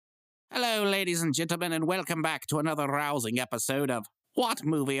Hello, ladies and gentlemen, and welcome back to another rousing episode of What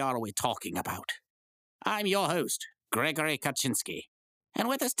Movie Are We Talking About? I'm your host, Gregory Kaczynski. And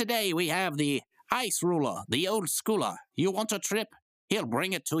with us today, we have the ice ruler, the old schooler. You want a trip? He'll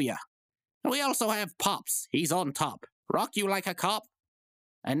bring it to you. And we also have Pops. He's on top. Rock you like a cop.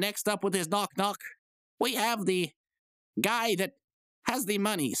 And next up with his knock-knock, we have the guy that has the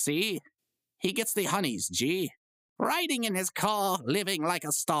money, see? He gets the honeys, G. Riding in his car, living like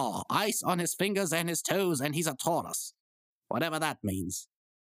a star, ice on his fingers and his toes, and he's a Taurus. Whatever that means.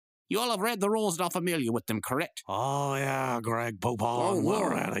 You all have read the rules and are familiar with them, correct? Oh, yeah, Greg, poop on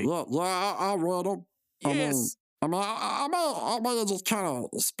already. I read them. Yes. I may just kind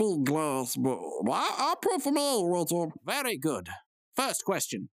of speed glass, but I'm pretty familiar with them. Very good. First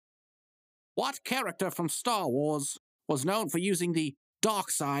question. What character from Star Wars was known for using the dark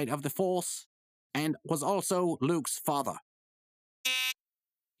side of the Force and was also Luke's father?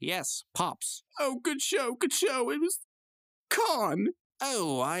 Yes, Pops. Oh, good show. It was Khan.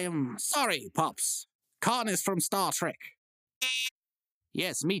 Oh, I am sorry, Pops. Khan is from Star Trek.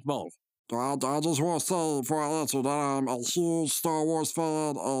 Yes, Meatball. I just want to say before I answer that I'm a huge Star Wars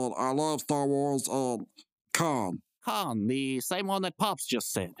fan, and I love Star Wars, and Khan. Khan, the same one that Pops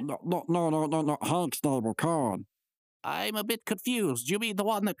just said. No, Hank's neighbor, Khan. I'm a bit confused. You mean the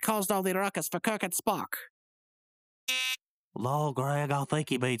one that caused all the ruckus for Kirk and Spock? No, Greg, I think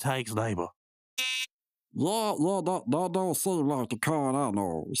he means Hank's neighbor. Yeah, that don't seem like the Khan I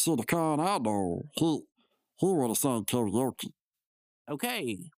know. See, the Khan I know, he would have sang karaoke.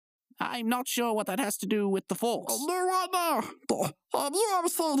 Okay. I'm not sure what that has to do with the Force. No, right now. Have you ever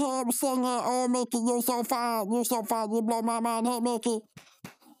seen him singing, "Oh, Mickey, you're so fine, you blow my mind, hey, Mickey,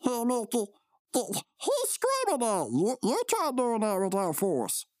 hey, Mickey"? He's screaming at you. You try doing that without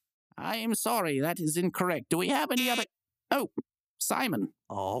Force. I am sorry, that is incorrect. Do we have any other... Oh, Simon.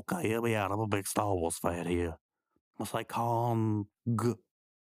 Oh, okay, hear me out. I'm a big Star Wars fan here. I say Kong.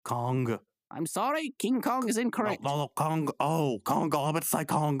 I'm sorry, King Kong is incorrect. No, Kong. Oh, Congo. I meant to say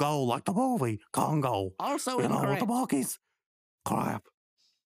Congo, like the movie. Congo. Also You know, with incorrect. the monkeys. Crap.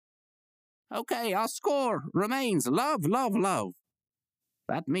 Okay, our score remains love.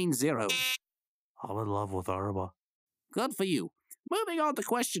 That means 0. I'm in love with Irma. Good for you. Moving on to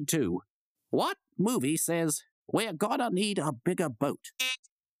question 2. What movie says, "We're gonna need a bigger boat"?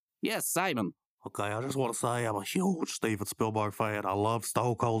 Yes, Simon. Okay, I just want to say I'm a huge Steven Spielberg fan. I love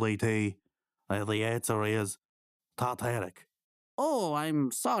Stone Cold E.T. And the answer is Titanic. Oh,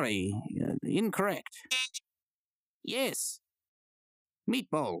 I'm sorry. Incorrect. Yes.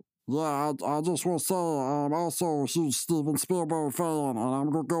 Meatball. Yeah, I just want to say I'm also a huge Steven Spielberg fan, and I'm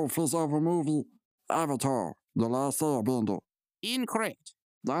going to go for his other movie, Avatar, The Last Airbender. Incorrect.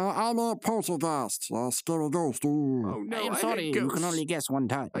 I meant Poltergeist, Scary Ghost. Ooh. Oh no, I am I sorry, hate you ghosts. can only guess one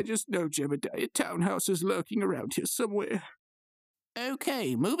time. I just know Jebediah Townhouse is lurking around here somewhere.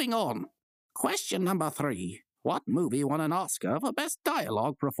 Okay, moving on. Question number 3. What movie won an Oscar for Best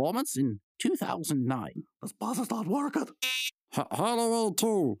Dialogue Performance in 2009? This buzz is not working. Halloween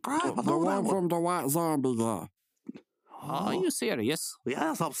 2, Crap, I the thought one that from the White Zombie guy. Are you serious?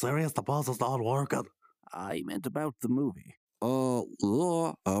 Yes, I'm serious. The buzz is not working. I meant about the movie.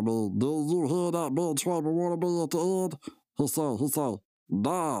 Yeah, I mean, did you hear that Ben Tramer want to be at the end? He said,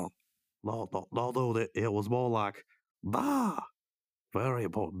 nah. No, dude, it was more like, nah. Very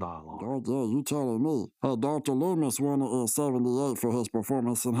important dialogue. Oh, yeah, you telling me. Hey, Dr. Loomis won it in 78 for his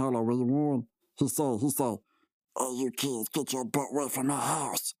performance in Halloween 1. He said, "Hey, you kids, get your butt away from my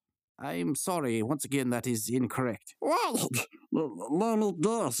house." I'm sorry, once again, that is incorrect. What? Let me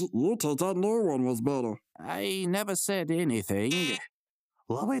guess, you think that new one was better. I never said anything.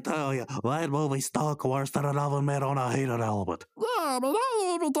 Let me tell you, that movie stunk worse than an oven mitt on a heated element. Yeah, but I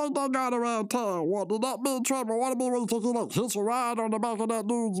don't even think they got around town. What, did that Ben Tramer want to be when he like hitch a ride on the back of that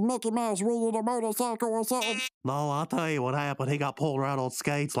dude's Mickey Mouse wheel a motorcycle or something? No, I'll tell you what happened. He got pulled around on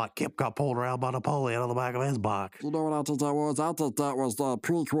skates like Kip got pulled around by Napoleon on the back of his bike. You know what I think that was? I think that was the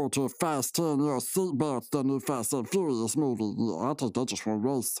prequel to Fast 10 Year Seatbelts, the new Fast and Furious movie. Yeah, I think they just want to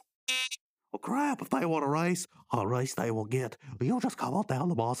race. Well, crap, if they want to race, a race they will get. You just come on down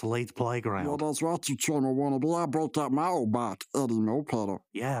to Boss Elite's playground. Well, that's right, you Tramer wannabe. I broke out my old bike, Eddie No Pedal.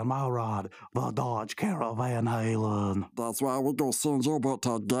 Yeah, my rod, the Dodge Caravan Halen. That's why we gonna send your butt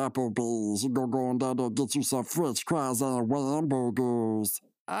to Gapplebee's. You gonna go on down there and get you some French fries and hamburgers.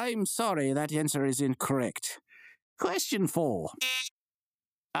 I'm sorry, that answer is incorrect. Question 4.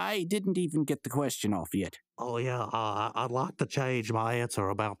 I didn't even get the question off yet. Oh, yeah, I'd like to change my answer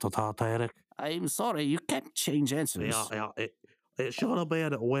about the Titanic. I'm sorry, you can't change answers. Yeah, it should have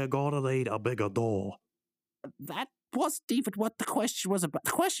been, we're gonna need a bigger door. That wasn't even what the question was about.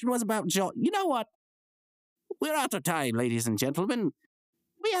 The question was about John. You know what? We're out of time, ladies and gentlemen.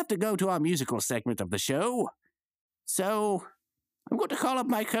 We have to go to our musical segment of the show. So, I'm going to call up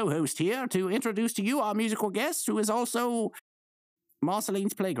my co-host here to introduce to you our musical guest, who is also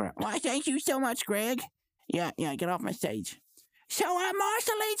Marceline's Playground. Why, thank you so much, Greg. Yeah, get off my stage. So,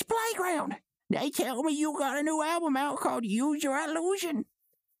 Marceline's Playground. They tell me you got a new album out called Use Your Illusion.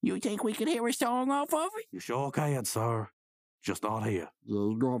 You think we could hear a song off of it? You sure can, sir. Just not here. Yeah,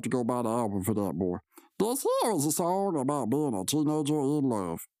 you're gonna have to go buy the album for that, boy. This here is a song about being a teenager in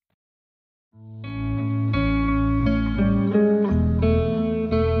love.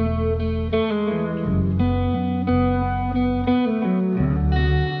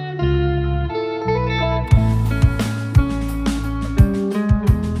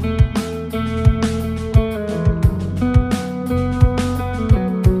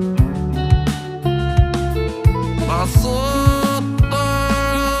 I sit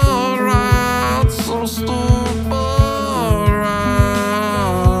there and so stupid around.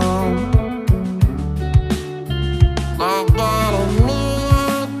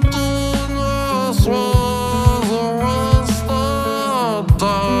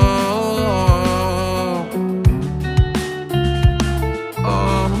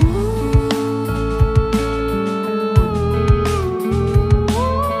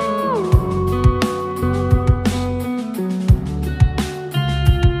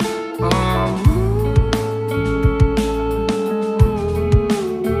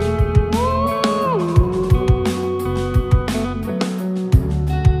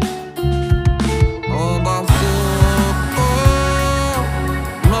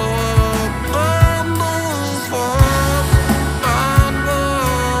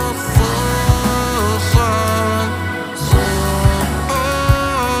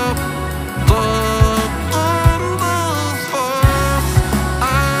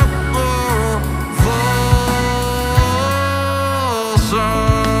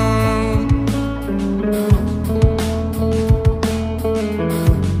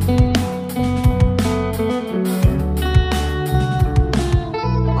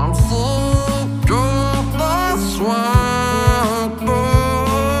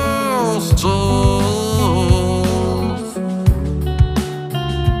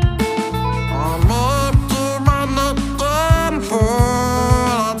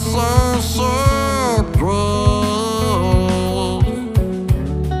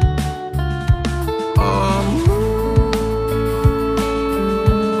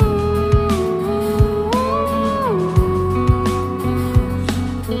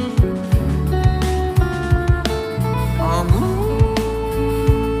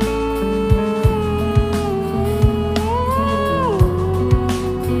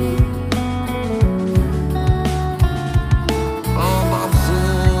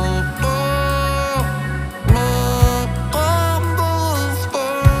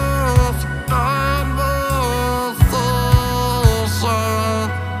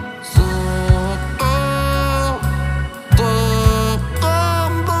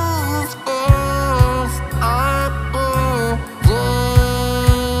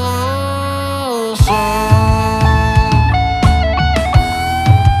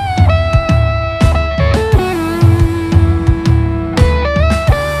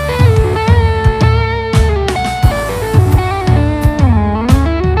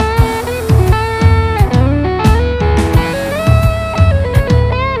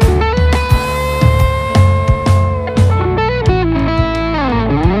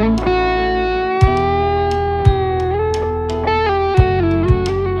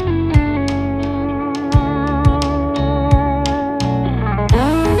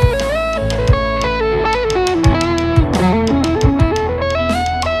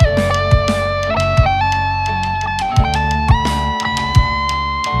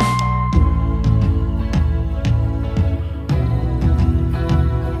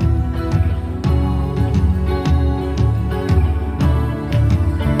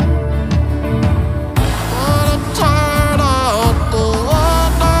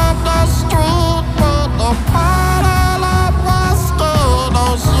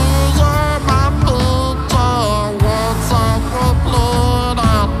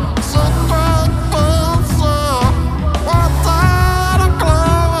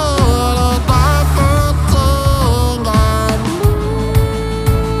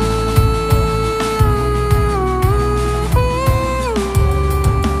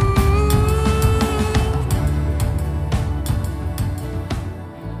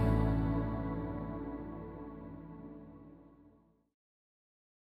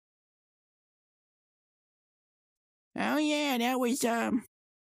 yeah, that was,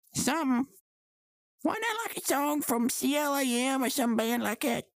 something. Wasn't that like a song from CLAM or some band like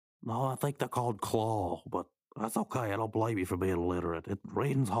that? No, I think they're called Claw, but that's okay. I don't blame you for being illiterate.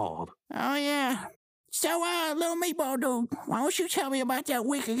 Reading's hard. Oh, yeah. So, little meatball dude, why don't you tell me about that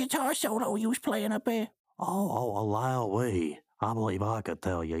wicked guitar solo you was playing up there? Oh, allow me. I believe I could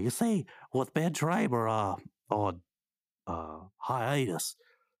tell you. You see, with Ben Tramer, on, hiatus,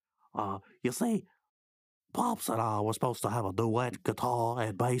 you see, Pops and I were supposed to have a duet guitar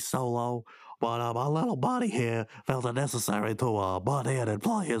and bass solo, but my little buddy here felt it necessary to butt in and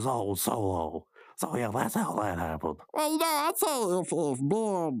play his own solo. So yeah, that's how that happened. Well, I'd say if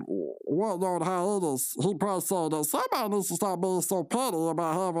Ben went on hiatus, he'd probably say that somebody needs to stop being so petty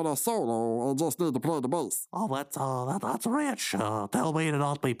about having a solo and just need to play the bass. Oh, that's rich. Tell me to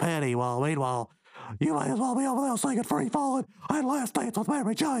not be petty while meanwhile, you may as well be over there singing Free Falling and Last Dance with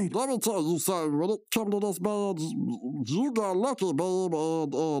Mary Jane. Let me tell you something, when it comes to this band, you got lucky, babe,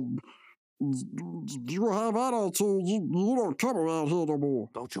 and you have attitude, you don't come around here no more.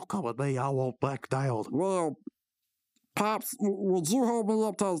 Don't you come at me, I won't back down. Well, Pops, would you hold me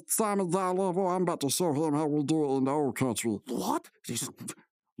up to Simon's eye level? I'm about to show him how we do it in the old country. What?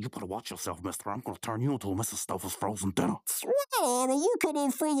 You better watch yourself, mister. I'm gonna turn you into Mrs. Stouffer's frozen dinner. Whatever, you couldn't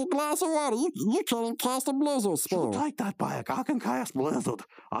even freeze a glass of water. You can't even cast a blizzard spell. Take that back. I can cast blizzard.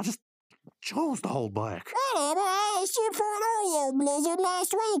 I just chose to hold back. Whatever, I asked you for an Oreo blizzard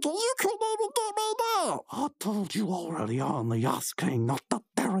last week, and you couldn't even get me down. I told you already I'm the Ice King, not the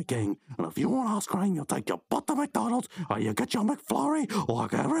Dairy King. And if you want ice cream, you take your butt to McDonald's, or you get your McFlurry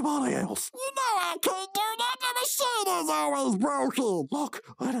like everybody else. You know I can't do that. The machine is always broken. Look,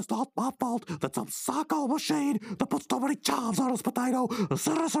 it is not my fault that some psycho machine that puts too many chives on his potato, the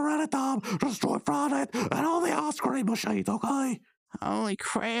citizen ran it down, destroyed Friday, and all the ice cream machines, okay? Holy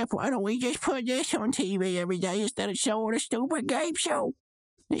crap, why don't we just put this on TV every day instead of showing a stupid game show?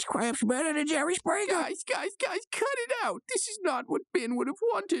 This crap's better than Jerry Springer. Guys, cut it out. This is not what Ben would have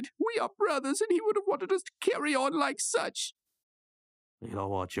wanted. We are brothers, and he would have wanted us to carry on like such. You know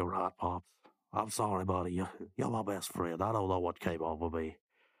what, you're right, Pops. I'm sorry, buddy. You're my best friend. I don't know what came over me.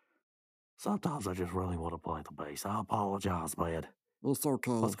 Sometimes I just really want to play the bass. I apologize, man. It's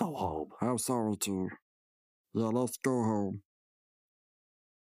okay. Let's go home. I'm sorry, too. Yeah, let's go home.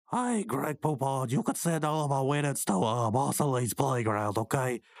 Hey, Greg Poupon, you could send all of my winnings to Marceline's playground,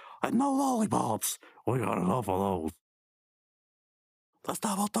 okay? And no lollipops. We got enough of those. Let's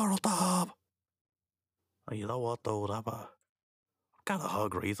have a turtle time. Hey, you know what, dude? I'm kind of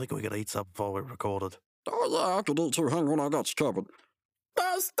hungry. You think we could eat something before we recorded? Oh, yeah, I could eat too. Hang on, I got you covered.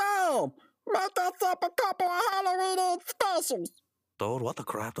 Hey, Stan! Make us up a couple of Halloween specials. Dude, what the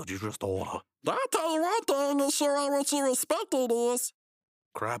crap did you just order? I'll tell you one thing, it sure ain't what you expected is.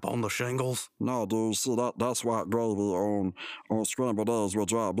 Crap on the shingles? No, dude, see, that's white gravy on scrambled eggs with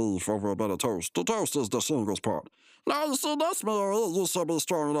dry beef over a bit of toast. The toast is the shingles part. Now, you see, this meal used to be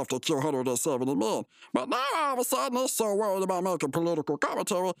strong enough to kill 170 men. But now, all of a sudden, it's so worried about making political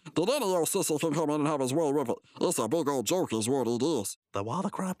commentary that any old sissy can come in and have his way with it. It's a big old joke is what it is. Then why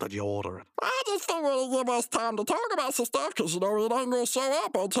the crap did you order it? I just figured it'd give us time to talk about some stuff, because, you know, it ain't gonna show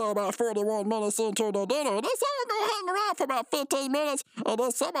up until about 41 minutes into the dinner. And it's all gonna hang around for about 15 minutes, and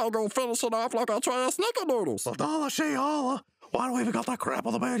then somebody gonna finish it off like a tray of snickerdoodles. $1 she holla. Why do we even got that crap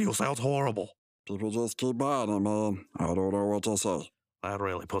on the menu? Sounds horrible. People just keep buying it, man. I don't know what to say. That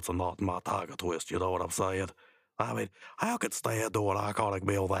really puts a knot in my tiger twist, you know what I'm saying? I mean, how could Stan do an iconic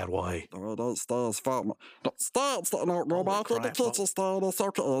meal that way? Oh, it ain't Stan's fault. No, no, go back in the kitchen, Stan. It's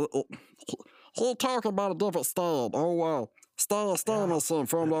okay. He's talking about a different Stan. Oh, wow. Stan Stanison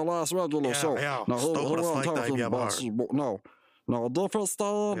from the last regular show. Yeah, no, he wasn't talking about you. No, a different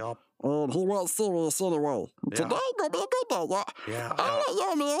Stan. Yep. And he wasn't serious anyway. Yeah. Today gonna be a good day, Yeah. All of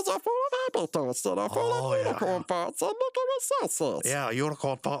your meals are full of happy thoughts, full of unicorn farts and licorice sunsets. Yeah,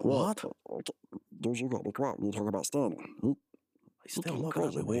 unicorn fart. What? Dude, you gotta be quiet when you talk about Stan. He's still looking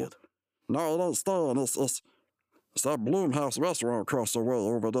at me weird. No, it ain't Stan. It's that Bloomhouse restaurant across the way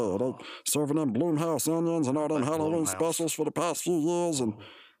over there. They serving them Bloomhouse onions and all them Halloween specials for the past few years. And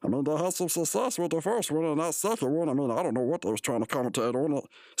I mean, they had some success with the first one, and that second one, I mean, I don't know what they was trying to commentate on it.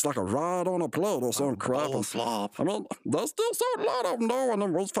 It's like a ride on a plate or some crap. And slop. I mean, they still sold a lot of them, though, and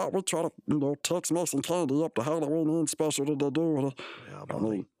then we thought we'd try to, Tex-Mex and candy up the Halloween special that they do with it. Yeah, I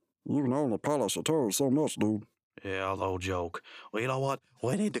mean, you can only polish a toes so much, dude. Yeah, no joke. Well, you know what?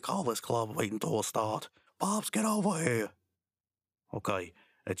 We need to call this club meeting to a start. Pops, get over here. Okay,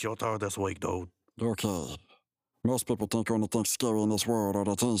 it's your turn this week, dude. Okay. Most people think the only things scary in this world are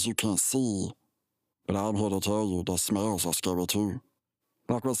the things you can't see. But I'm here to tell you the smells are scary too.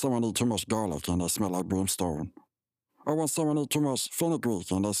 Like when someone eats too much garlic and they smell like brimstone. Or when someone eat too much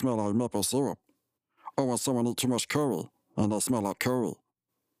fenugreek and they smell like maple syrup. Or when someone eat too much curry and they smell like curry.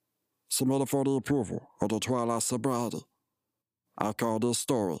 Submitted for the approval of the Twilight Sobriety. I call this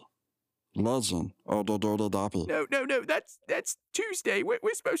story Legend of the Dirty Dappy. No, that's Tuesday. We're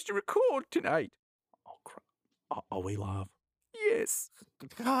supposed to record tonight. Oh, crap. Are we live? Yes.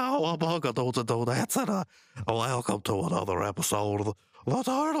 Oh, I'm going to do that. And, welcome to another episode of the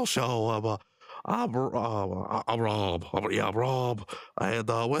Turtle Show. I'm Rob. I'm Rob.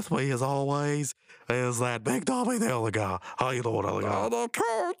 And with me, as always, is that big dummy, the other guy. How you doing, other guy?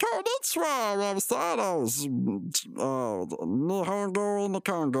 Konnichiwa, I'm Sanos. Nihongo in the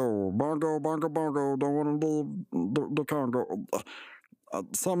Congo. Bongo, bongo, bongo. Don't want to leave the Congo.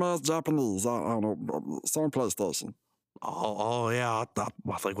 Some ass Japanese. I don't know. Some PlayStation. Oh yeah,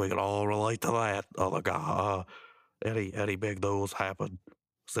 I think we can all relate to that, other guy. Any big news happened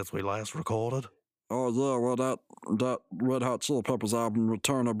since we last recorded? Oh yeah, well that Red Hot Chili Peppers album,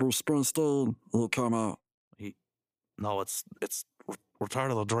 Return of Bruce Springsteen, will come out. No, it's Return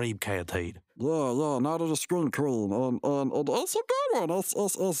of the Dream Canteen. Yeah, Night of the Scream Queen, and it's a good one.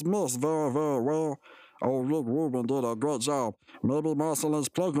 It's mixed very, very well. Oh, Rick Rubin did a great job. Maybe Marcelin's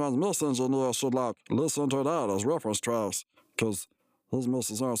Playground's mix engineer should listen to that as reference tracks, because his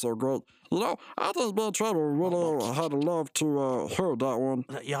mixes aren't so great. You know, I think Ben Traber really had love to hear that one.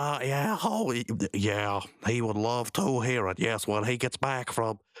 Yeah, he would love to hear it. Yes, when he gets back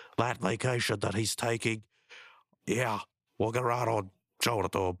from that vacation that he's taking. Yeah, we'll get right on showing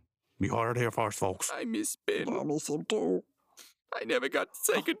it to him. You heard it here first, folks. I miss Ben. I miss him too. I never got to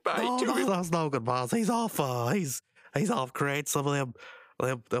say goodbye to him. That's no goodbyes. He's off. He's off creating some of them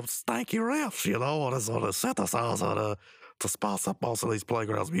stanky riffs, you know, on his synthesizer to spice up most of these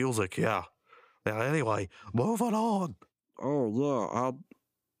Playgrounds music. Yeah. Anyway, moving on. Oh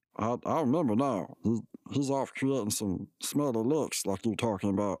yeah, I remember now. He's off creating some smelly licks like you're talking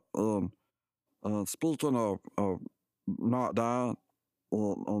about. And speaking of not dying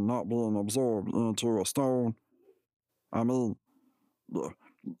and not being absorbed into a stone, I mean, G4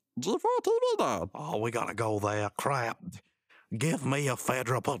 TV died. Oh, we gotta go there. Crap. Give me a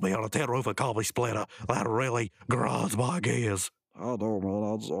Fedra, put me on a tin roof and call me Splitter. That really grinds my gears. I know,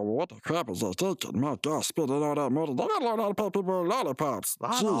 man. What the crap is that thinking? My God, spitting all that money. They gotta learn how to pay people lollipops.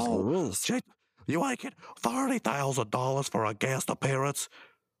 I know. Shit, you ain't get $30,000 for a guest appearance.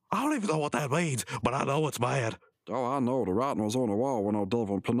 I don't even know what that means, but I know it's bad. Oh, I know. The writing was on the wall when old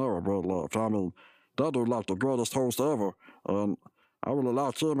Devin Panera Bread left. I mean, that dude like the greatest host ever. And I really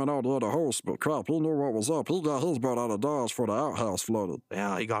liked him and all the other hosts, but crap, he knew what was up. He got his butt out of Dodge for the outhouse flooded.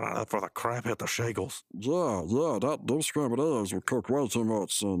 Yeah, he got out of it for the crap hit the shingles. Yeah, those scrambled eggs were cooked way too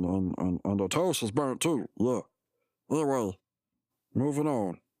much, and the toast was burnt too. Yeah. Anyway, moving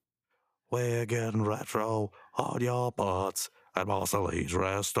on. We're getting retro on your butts at Marceline's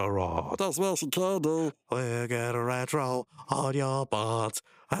restaurant. That's what you can do. We're getting retro on your butts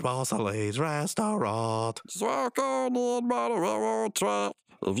at Marceline's restaurant. Swack on in by the railroad track.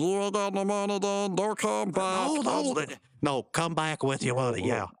 If you ain't got no money, then don't come back. No, come back with your money.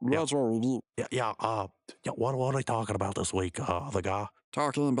 Yeah. Retro review. Yeah. What are we talking about this week, the guy?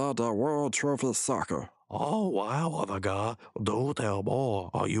 Talking about the World Trophy Soccer. Oh, wow, the guy. Do tell more.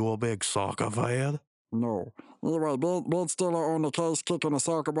 Are you a big soccer fan? No. Anyway, Ben Stiller on the case kicking a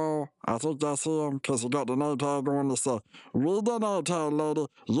soccer ball. I think that's him, because he got the name tag on to say, read the name tag, lady.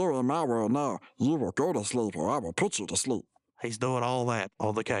 You're in my world now. You will go to sleep, or I will put you to sleep. He's doing all that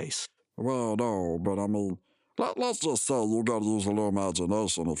on the case. Well, no, but I mean, let's just say you gotta use a little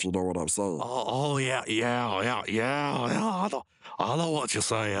imagination, if you know what I'm saying. Oh yeah. I know what you're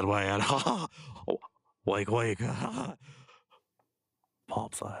saying, man. Wake.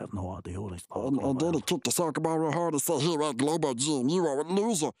 Pops, I have no idea what he's talking about. And then he kicked the soccer ball real hard and said, here at Globo Gym, you are a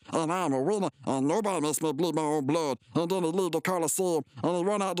loser, and I'm a winner, and nobody makes me bleed my own blood. And then he leave the Coliseum, and he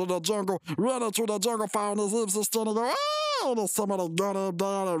run out to the jungle, run into the jungle, found his hips and stand and go, oh! And somebody gun him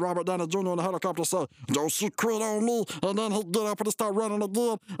down, and Robert Downey Jr. in the helicopter said, don't you quit on me. And then he get up and he start running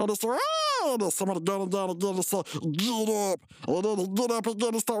again, and he said, oh! And then somebody gun him down again and said, get up. And then he get up again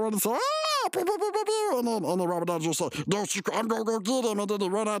and start running and say, oh! And then Robert Downey Jr. said, don't you, I'm gonna go get him. And then he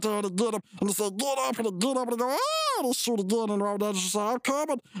run out there and get him, and he said, get up, and he get up, and he go, oh! And he shoot again, and Robert Downey Jr. said, I'm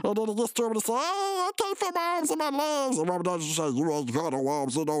coming. And then he gets to him and he said, oh, I can't feel my arms and my legs. And Robert Downey Jr. said, you ain't got no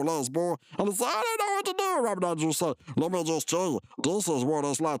arms and no legs, boy. And he said, I don't know what to do. Robert Downey Jr. said, let me just tell you, this is what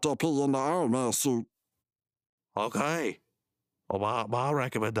it's like to pee in the Iron Man suit. Okay. Well, my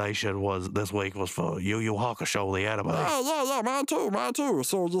recommendation this week was for Yu Yu Hakusho, the anime. Yeah, mine too.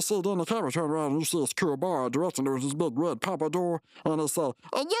 So you see, then the camera turn around and you see this Kuwabara directing there with this big red pompadour, and it said, and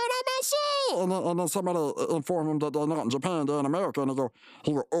you're not my yeah. And then somebody informed him that they're not in Japan, they're in America, and he go,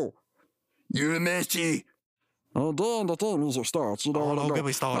 oh, You're a messy. and then the theme music starts. You know, Oh, and they don't go, get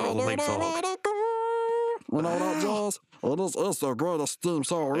me started on the theme song. you know that jazz? It's the greatest theme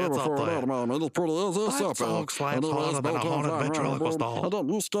song It's ever up for an there. anime. I mean, it's pretty easy. It's That up there. song slaps And then harder there's than a Botan haunted flying around, ventriloquist boom. doll. And then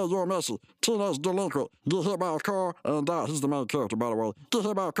you scare your messy teenage delinquent, get hit by a car and die. He's the main character, by the way. Get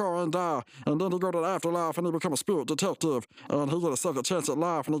hit by a car and die. And then he go to the afterlife and he become a spirit detective. And he get a second chance at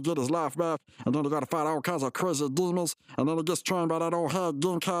life and he get his life back. And then he got to fight all kinds of crazy demons. And then he gets trained by that old hag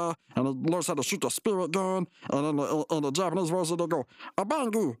Genkai. And he learns how to shoot the spirit gun. And in the Japanese version, they go, a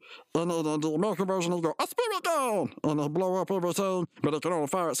bangu. And in the American version, he go, a spirit gun. And they blow up everything, but they can only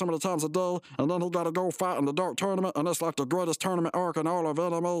fire it so many times a day. And then he got to go fight in the Dark Tournament, and it's like the greatest tournament arc in all of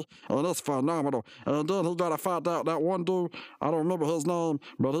anime, and it's phenomenal. And then he got to fight that one dude, I don't remember his name,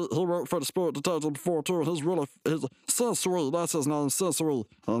 but he worked for the Spirit Detective before too, and he's Sensory, that's his name, Sensory.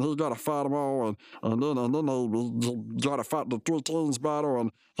 And he got to fight them all, and then they got to fight the three teams battle,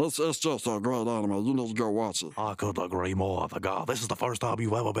 and it's just a great anime. You need to go watch it. I couldn't agree more. God, this is the first time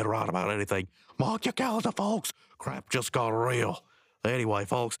you've ever been right about anything. Mark your calendar, folks. Crap just got real. Anyway,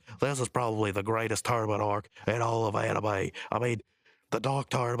 folks, this is probably the greatest tournament arc in all of anime. I mean, the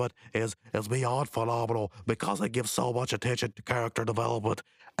Dark Tournament is beyond phenomenal because it gives so much attention to character development.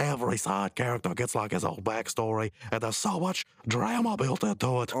 Every side character gets like his own backstory, and there's so much drama built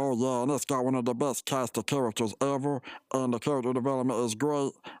into it. Oh yeah, and it's got one of the best cast of characters ever, and the character development is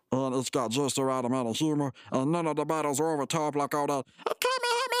great, and it's got just the right amount of humor, and none of the battles are over top like all that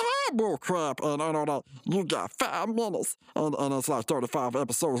bull crap, and all that. You got 5 minutes, and it's like 35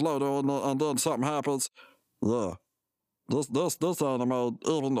 episodes later, and then something happens. Yeah. This anime,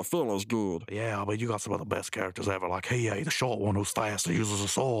 even the filler's good. Yeah, I mean, you got some of the best characters ever, like Hiei, the short one who's fast and uses a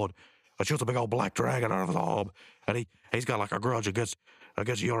sword, and shoots a big old black dragon out of his arm, and he's got like a grudge against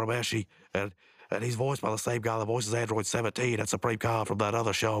Urameshi, and he's voiced by the same guy that voices Android 17 at Supreme Khan from that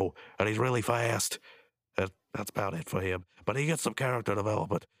other show, and he's really fast. And that's about it for him. But he gets some character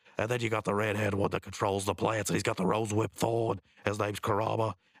development. And then you got the redhead one that controls the plants, and he's got the rose whip thorn. His name's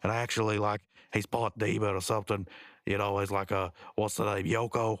Kurama, and actually, like, he's part demon or something. You know, he's like what's the name?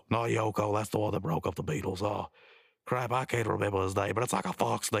 Yoko? Not Yoko, that's the one that broke up the Beatles. Oh, crap, I can't remember his name, but it's like a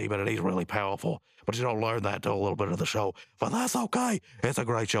fox demon, and he's really powerful. But you don't learn that until a little bit of the show. But that's okay. It's a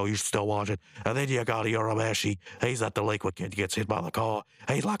great show. You should still watch it. And then you got Urameshi. He's that delinquent kid gets hit by the car.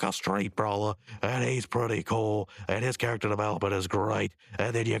 He's like a street brawler, and he's pretty cool. And his character development is great.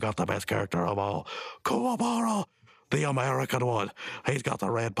 And then you got the best character of all, Kuwabara, the American one. He's got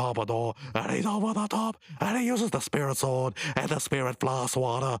the red pompadour, and he's over the top, and he uses the spirit sword and the spirit blast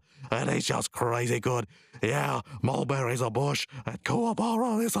water, and he's just crazy good. Yeah, Mulberry's a bush, and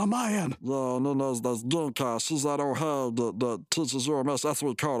Kuwabara is a man. Yeah, and then there's Genkai. She's that old hag that teaches Urameshi. That's what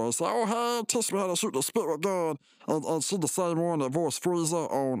we call her. It's like, oh, hag, teach me how to shoot the spirit gun. And she's the same one that voiced Frieza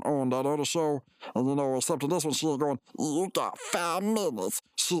on that other show. And, you know, except in this one, she ain't going, you got 5 minutes.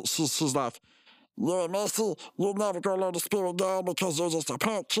 She's like, Urameshi, you're never gonna learn the spirit gun because you're just a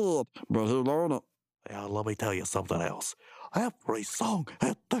punk kid. But he'll learn it. Yeah, let me tell you something else. Every song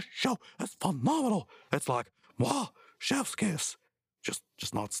at the show is phenomenal. It's like, wow, chef's kiss.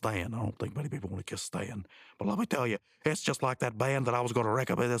 Just not Stan. I don't think many people want to kiss Stan. But let me tell you, it's just like that band that I was going to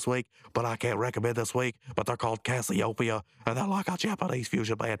recommend this week, but I can't recommend this week. But they're called Cassiopeia, and they're like a Japanese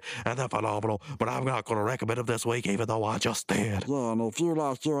fusion band, and they're phenomenal. But I'm not going to recommend them this week, even though I just did. Yeah, and if you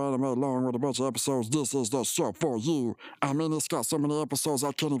like your anime along with a bunch of episodes, this is the show for you. I mean, it's got so many episodes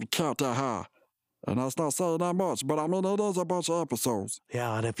I can't even count that high. And that's not saying that much, but I mean, it is a bunch of episodes.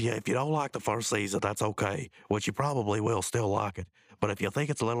 Yeah, and if you don't like the first season, that's okay, which you probably will still like it. But if you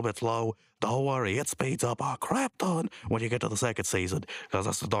think it's a little bit slow, don't worry, it speeds up a crap ton when you get to the second season, because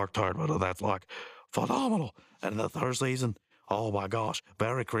that's the Dark Tournament, and that's like phenomenal. And the third season, oh my gosh,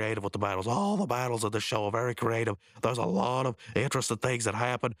 very creative with the battles. All the battles of this show are very creative. There's a lot of interesting things that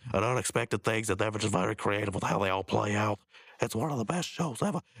happen and unexpected things that they're just very creative with how they all play out. It's one of the best shows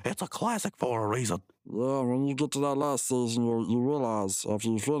ever. It's a classic for a reason. Yeah, when you get to that last season, you realize after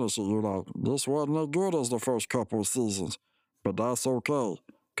you finish it, you're like, this wasn't as good as the first couple of seasons. But that's okay,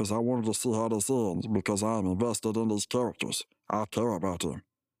 because I wanted to see how this ends, because I'm invested in these characters. I care about them.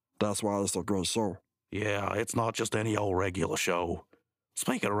 That's why it's a great show. Yeah, it's not just any old regular show.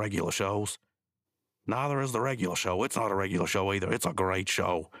 Speaking of regular shows, neither is the regular show. It's not a regular show either. It's a great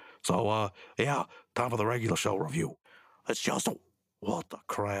show. So, yeah, time for the regular show review. It's just a... What the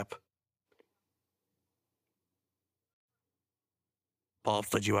crap? Pops,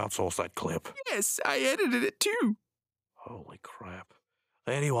 did you outsource that clip? Yes, I edited it too. Holy crap.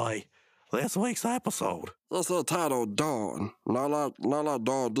 Anyway, this week's episode. It's entitled Dawn. Not like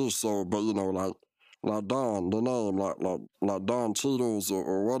Dawn Dish Soap, but you know, like Dawn, the name, like Dawn Cheetos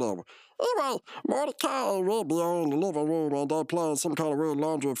or whatever. Anyway, Mordecai and Ruby are in the living room and they're playing some kind of weird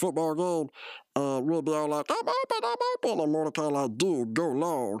laundry football game. And Ruby are like, I'm open. And Mordecai like, dude, go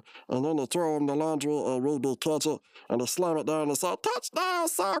long. And then they throw him the laundry and Ruby catch it and they slam it down and say, touchdown,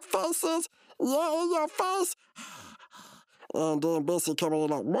 sock faces. Yeah, in your face. And then Bessie coming in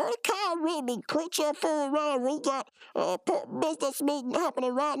like, Mordecai, Ruby, quit your fool around. We got a business meeting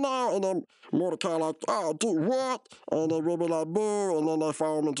happening right now. And then Mordecai like, oh, do what? And then Ruby like, boo. And then they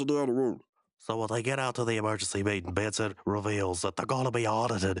follow him into the other room. So when they get out to the emergency meeting, Benson reveals that they're going to be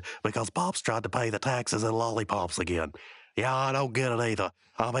audited because Pops tried to pay the taxes in lollipops again. Yeah, I don't get it either.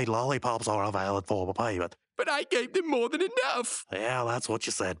 I mean, lollipops are a valid form of payment. But I gave them more than enough. Yeah, that's what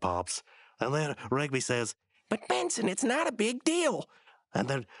you said, Pops. And then Rigby says, But Benson, it's not a big deal. and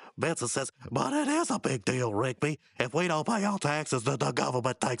then Benson says, but it is a big deal, Rigby. If we don't pay our taxes, then the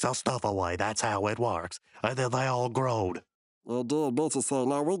government takes our stuff away. That's how it works. And then they all groaned. And then Benson said,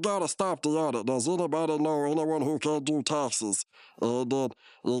 now we gotta stop the audit. Does anybody know anyone who can do taxes? And then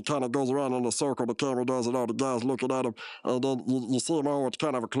he kind of goes around in a circle. The camera does it all. The guys looking at him. And then you see them all with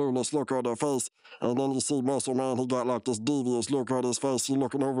kind of a clueless look on their face. And then you see Muscle Man. He got like this devious look on his face. He's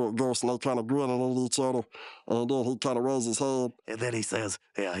looking over at Ghost and they kind of grinning at each other. And then he kind of raises his hand. And then he says,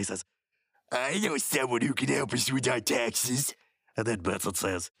 I know someone who can help us with our taxes. and then Benson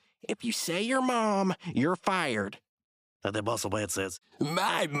says, If you say your mom, you're fired. and then Muscle Man says,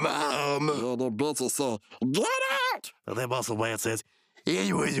 My mom. And then Benson said, get out! and then Muscle Man says,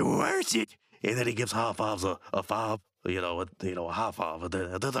 It was worth it. and then he gives high fives a five, a high five, and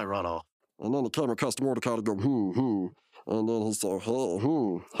then they run off. And then the camera cuts to Mordecai to go, And then he said, hey.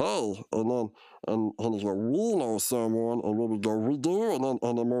 And he go, we know someone. And then we go, we do? And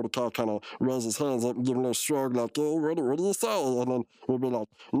then Mordecai kind of raises his hands up and give him a little shrug like, hey, what do you say? And then we'll be like,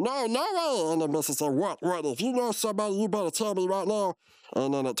 no way. And then Bessie said, what? If you know somebody, you better tell me right now.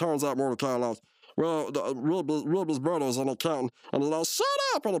 And then it turns out Mordecai like, well, Ruby's brother's an accountant. And he's like, shut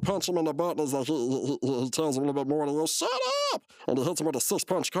up! And he punches him in the butt. And he's like, he tells him a little bit more. And he goes, shut up! And he hits him with a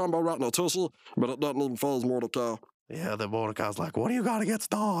 6-punch combo right in the tushy. But it doesn't even faze Mordecai. Yeah, then Mordecai's like, what do you got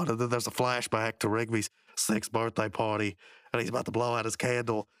against Dawn? And then there's a flashback to Rigby's 6th birthday party. And he's about to blow out his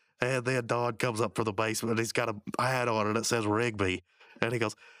candle. And then Dawn comes up from the basement. And he's got a hat on and it says Rigby. And he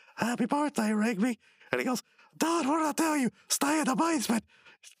goes, happy birthday, Rigby. And he goes, Dawn, what did I tell you? Stay in the basement.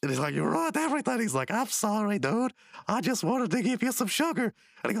 And he's like, you ruined everything. He's like, I'm sorry, dude. I just wanted to give you some sugar.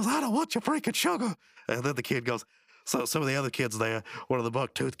 And he goes, I don't want your freaking sugar. And then the kid goes, so some of the other kids there, one of the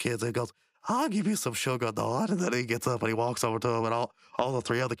buck-toothed kids, he goes, I'll give you some sugar, Dawn. And then he gets up and he walks over to him, and all the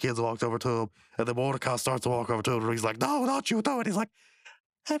 3 other kids walked over to him. And then Mordecai starts to walk over to him, and he's like, no, don't you do it. He's like,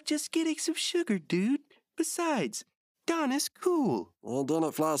 I'm just getting some sugar, dude. Besides, Dawn is cool. And then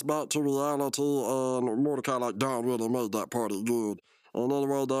it flies back to reality, and Mordecai like, Dawn really made that party good. And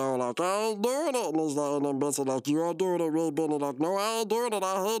anyway, they're all like, I ain't doing it. And he's like, and then Benson like, you are doing it, Ray Benny. Like, no, I ain't doing it.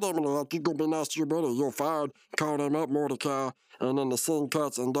 I hate him. And they're like, you gonna be nice to your brother. You're fired. Called him up, Mordecai. And then the scene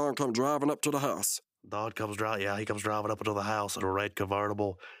cuts, and Dawn comes driving up to the house. Dawn comes driving up into the house in a red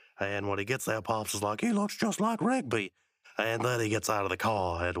convertible. And when he gets there, Pops is like, he looks just like Rigby. And then he gets out of the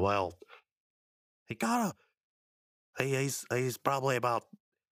car, and well, he's probably about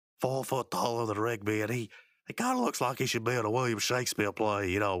 4 foot taller than Rigby, and he kind of looks like he should be in a William Shakespeare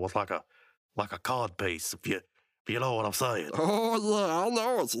play, with like a cod piece, if you know what I'm saying. Oh, yeah, I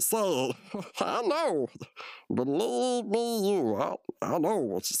know what you're saying. I know. Believe me, I know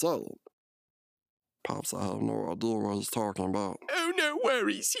what you're saying. Pops, I have no idea what he's talking about. Oh, no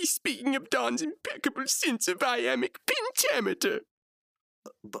worries. He's speaking of Don's impeccable sense of iambic pentameter.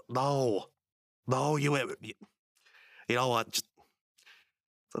 No, you know what?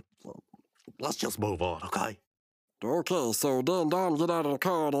 Let's just move on, okay? Okay, so then Don get out of the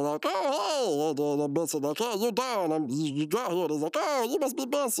car and they're like, oh, hey! And then Benson like, hey, you're Don, you got here. And he's like, oh, you must be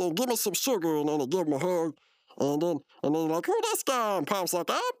Benson, give me some sugar. And then they give him a hug. And then like, who this guy? And Pop's like,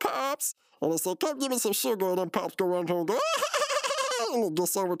 I'm Pops. And they say, come give me some sugar. And then Pops go around to him and go, and he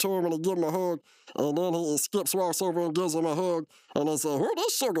gets over to him and he give him a hug. And then he skips, walks over and gives him a hug. And they say, who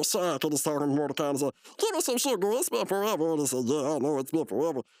this sugar sack? And he's talking to Mordecai and he said, give me some sugar, it's been forever. And he said, yeah, I know it's been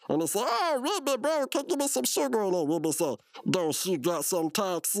forever. And he said, oh, Ruby, bro, can you give me some sugar? And then Ruby said, don't you got some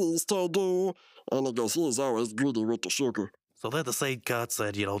taxes to do? And he goes, he's always greedy with the sugar. So then the scene cuts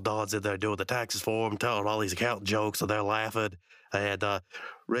and, Dawn's in there doing the taxes for him, telling all these accountant jokes, and they're laughing. And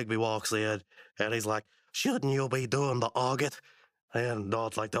Rigby walks in, and he's like, shouldn't you be doing the audit? And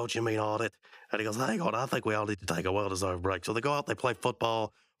Dawn's like, don't you mean audit? And he goes, hang on, I think we all need to take a well-deserved break. So they go out, they play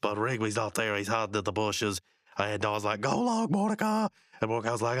football. But Rigby's not there. He's hiding in the bushes. And Don's like, go along, Mordecai. And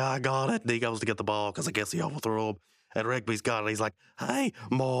Mordecai's like, I got it. And he goes to get the ball because I guess he overthrew him. And Rigby's got it. He's like, hey,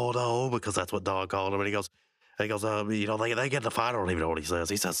 Mordo, because that's what Don called him. And he goes, they get in the fight. I don't even know what he says.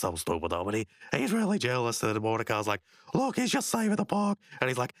 He says something stupid, though. But he's really jealous. And Mordecai's like, look, he's just saving the park. And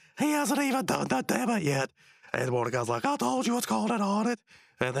he's like, he hasn't even done that, damn it, yet. And Mordecai's like, I told you it's called an audit.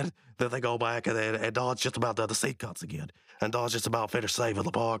 And then they go back, and Don's just about done the seat cuts again. And Don's just about finished saving the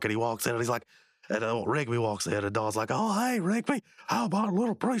park. And he walks in, and he's like, Rigby walks in, and Don's like, oh, hey, Rigby, how about a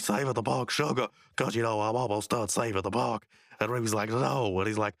little pre-saving the park sugar? Because, I'm almost done saving the park. And Rigby's like, no. And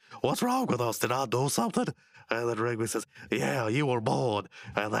he's like, what's wrong with us? Did I do something? And then Rigby says, yeah, you were born.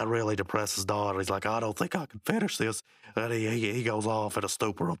 And that really depresses Don. He's like, I don't think I can finish this. And he goes off in a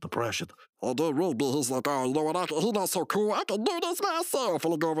stupor of depression. And then Rigby, he's like, oh, you know what, he's not so cool, I can do this myself.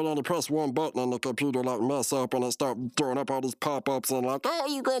 And he go over there and press one button and the computer mess up and it start throwing up all these pop-ups and oh,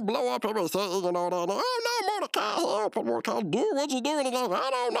 you're gonna blow up everything and all that. And, oh, no, Mordecai, help. And Mordecai, dude, what you doing? And he's like, I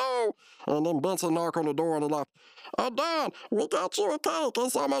don't know. And then Benson knock on the door and he's like, Don, we got you a cake.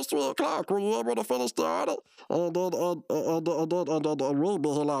 It's almost 3 o'clock. Were you able to finish the audit? And then Rigby,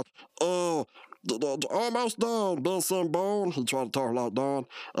 he's like, almost done, Benson Bone. He tried to talk like Don.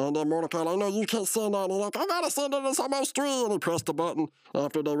 And then Mordecai, I know you can't send that. And he's like, I gotta send it, it's almost 3. And he pressed the button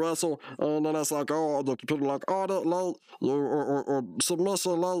after they wrestle. And then it's like, oh, the computer like, audit late, or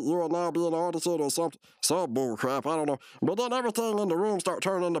submission late, you are now being audited, or something. Some bull crap, I don't know. But then everything in the room start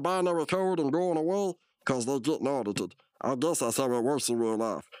turning into binary code and going away because they're getting audited. I guess that's how it works in real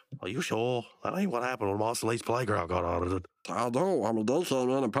life. Are you sure? That ain't what happened when Monster Lee's playground got audited. I know. I mean, they came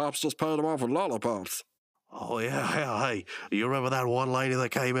in and Pops just paid them off with lollipops. Oh, yeah. Hey, you remember that one lady that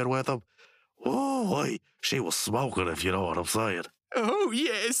came in with him? Oh, wait, she was smoking, if you know what I'm saying. Oh,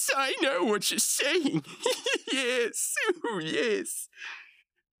 yes, I know what you're saying. Yes, oh, yes.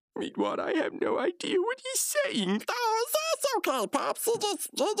 Meanwhile, I have no idea what he's saying. Oh, that's okay, Pops. It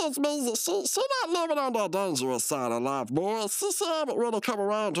just means that she's not living on the dangerous side of life, boys. She haven't really come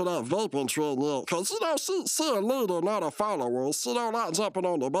around to that vaping trend yet, because, she's a leader, not a follower. She don't like jumping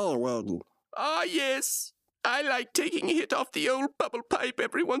on the bandwagon. Ah, yes. I like taking a hit off the old bubble pipe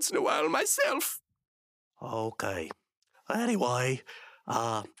every once in a while myself. Okay. Anyway,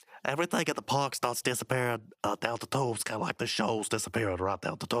 everything at the park starts disappearing down the tubes, kind of like the show's disappearing right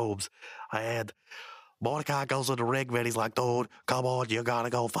down the tubes. And Mordecai goes to the ring and he's like, dude, come on, you gotta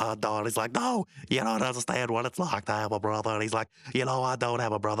go find Don. He's like, no, you don't understand what it's like to have a brother. And he's like, I don't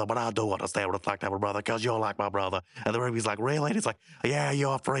have a brother, but I do understand what it's like to have a brother because you're like my brother. And the ring's like, really? And he's like, yeah,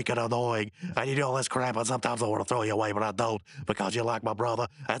 you're freaking annoying. And you do all this crap, and sometimes I want to throw you away, but I don't because you're like my brother.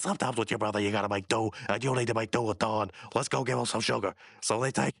 And sometimes with your brother, you gotta make do, and you need to make do with Don. Let's go give him some sugar. So they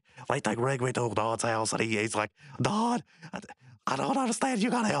take Rigby to Don's house, and he's like, Don, I don't understand. You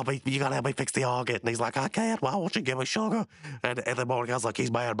gotta help me. You gotta help me fix the organ. And he's like, I can't. Why won't you give me sugar? And then Mordecai's like,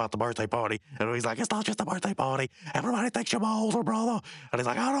 he's mad about the birthday party. And he's like, it's not just a birthday party. Everybody thinks you're my older brother. And he's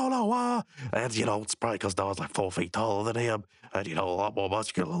like, I don't know why. And, it's probably because Don's like 4 feet taller than him. And, a lot more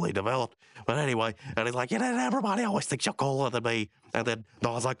muscularly developed. But anyway, and he's like, everybody always thinks you're cooler than me. And then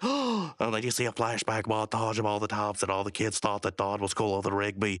Don's like, oh, and then you see a flashback montage of all the times that all the kids thought that Don was cooler than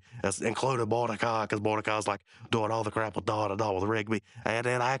Rigby, including Mordecai, because Mordecai's like doing all the crap with Don and Don with Rigby. And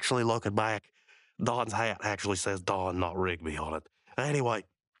then actually looking back, Don's hat actually says Don, not Rigby on it. Anyway,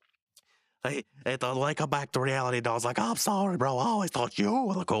 they come back to reality. Don's like, I'm sorry, bro. I always thought you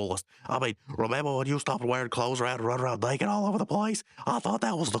were the coolest. I mean, remember when you stopped wearing clothes around and run around naked all over the place? I thought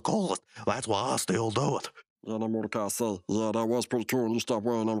that was the coolest. That's why I still do it. Yeah, then Mordecai said, yeah, that was pretty cool when you stopped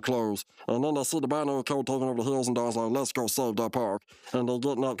wearing them clothes. And then they see the binary code taking over the hills, and Don's like, let's go save that park. And they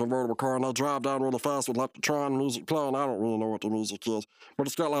get in that convertible car, and they drive down really fast with like the Tron music playing. I don't really know what the music is, but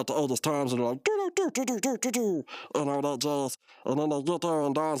it's got like the 80s times, and they're like, do-do-do-do-do-do-do, and all that jazz. And then they get there,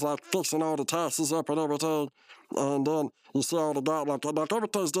 and Don's like fixing all the taxes up and everything. And then you see all the guys, like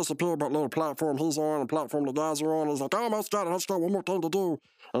everything's disappeared but little platform he's on and platform the guys are on. He's like, I almost got it, I just got one more thing to do.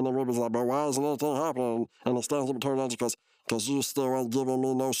 And then Ruby's like, but why isn't anything happening? And he stands up and turns around and goes, because you still ain't giving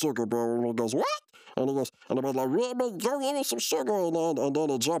me no sugar, bro. And he goes, what? And he goes, and they're like, Ruby, go give me some sugar. And then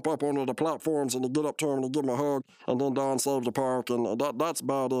they jump up onto the platforms and they get up to him and they give him a hug. And then Don saves the park. And that's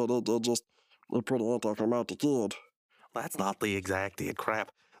about it. They're pretty anticlimactic kid. That's not the exact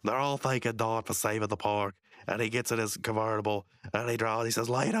crap. They're all thanking Don for saving the park. And he gets in his convertible, and he says,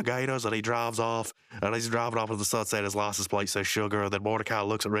 later, Gators, and he drives off, and he's driving off into the sunset, his license plate says sugar, and then Mordecai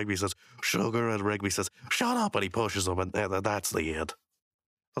looks at Rigby and says, sugar, and Rigby says, shut up, and he pushes him, and that's the end.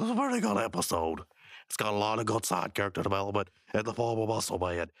 It's a very good episode. It's got a lot of good side character development in the form of Muscle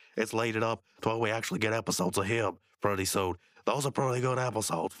Man. It's laid it up to where we actually get episodes of him pretty soon. those are pretty good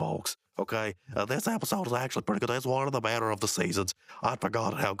episodes, folks. Okay, this episode is actually pretty good. It's one of the better of the seasons. I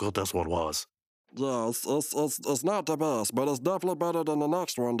forgot how good this one was. Yeah, it's not the best, but it's definitely better than the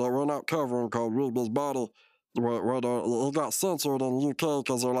next one that we're not covering called Ruby's Body. Where it got censored in the UK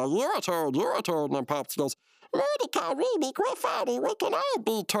because they're like, you're a turd, and then Pops goes, Mordecai, Ruby, quit fighting, we can all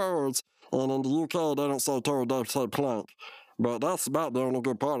be turds. And in the UK, they don't say turd, they say plank. But that's about the only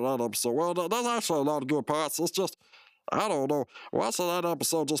good part of that episode. Well, there's actually a lot of good parts. It's just, I don't know. Watching that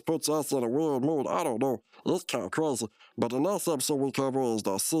episode just puts us in a weird mood. I don't know. It's kind of crazy. But the next episode we cover is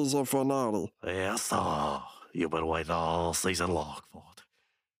the season finale. Yes, sir. You've been waiting all season long for it.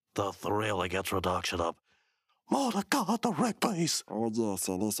 The thrilling introduction of Mordecai the Rigby's. Oh, yes,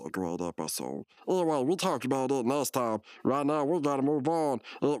 and it's a great episode. Anyway, we talked about it next time. Right now, we gotta move on.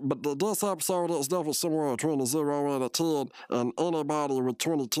 But this episode is definitely somewhere between a 0 and a 10, and anybody with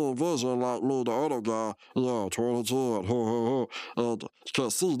 2010 vision like me, the other guy, yeah, 2010, and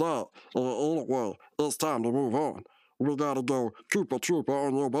can see that. Anyway, it's time to move on. We gotta go Koopa Troopa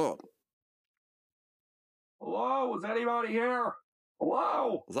on your butt. Hello, is anybody here?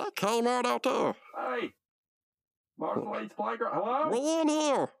 Hello? Is that Kmart out there? Hey. Marceline's Playground. Hello? We're in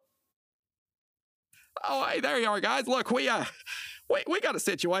here. Oh, hey, there you are, guys. Look, we got a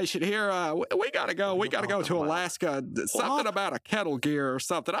situation here. We gotta go. We gotta go to Alaska. Something about a kettle gear or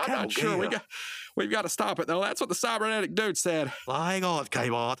something. I'm not sure. We've got to stop it though. That's what the cybernetic dude said. Hang on,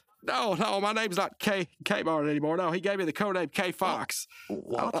 Kmart. No, my name's not Kmart anymore. No, he gave me the codename K Fox.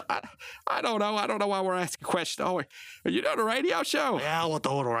 What? I don't know. I don't know why we're asking questions. Oh, are you doing a radio show? Yeah, we're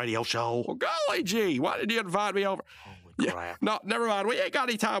doing a radio show. Well, golly gee, why did you invite me over? Holy crap. No, never mind. We ain't got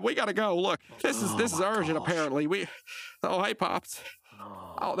any time. We gotta go. Look, this is urgent. gosh. Apparently, Oh, hey, Pops.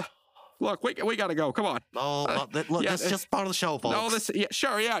 Oh, look, we gotta go. Come on. No, look, yeah, this is just part of the show, folks. No,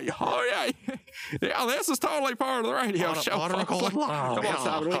 sure, yeah. Oh, yeah. Yeah, this is totally part of the radio show. Come Come on,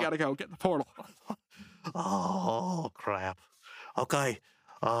 Simon, we gotta go. Get the portal. Oh, crap. Okay,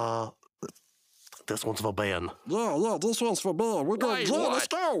 this one's for Ben. Yeah, this one's for Ben. We're going, Wait, yeah, what? let's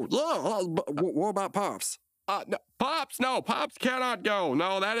go. Yeah, what about Pops? No, Pops cannot go.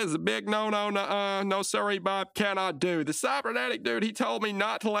 No, that is a big no, no, sorry, Bob cannot do. The cybernetic dude, he told me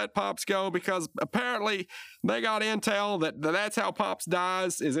not to let Pops go because apparently they got intel that's how Pops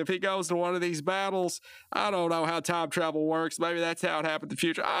dies, is if he goes to one of these battles. I don't know how time travel works. Maybe that's how it happened in the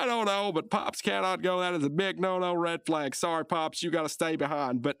future. I don't know, but Pops cannot go. That is a big no, red flag. Sorry, Pops, you got to stay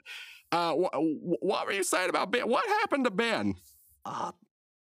behind. But what were you saying about Ben? What happened to Ben?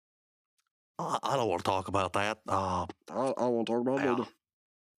 I don't want to talk about that. I won't talk about yeah. it.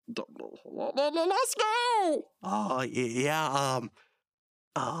 Let's go!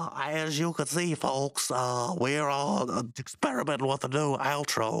 As you can see, folks, we're experimenting with a new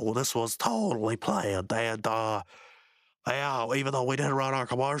outro. This was totally planned, and even though we didn't run our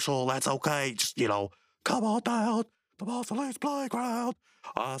commercial, that's okay. Just, come on down to Marceline's Playground.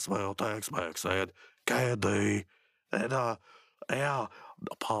 I smell Tex-Mex and candy, and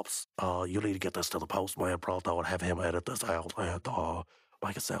Pops, you need to get this to the postman pronto and have him edit this out and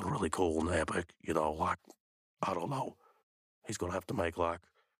make it sound really cool and epic. Like, I don't know. He's gonna have to make like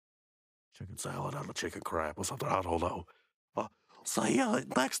chicken salad out of chicken crab or something. I don't know. See ya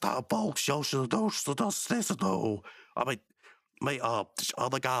next time, folks. Yo should do. I mean, me,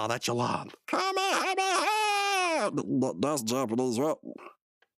 other guy, that's your line. Come on! That's Japanese, right?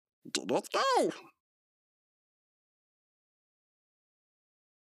 Let's go!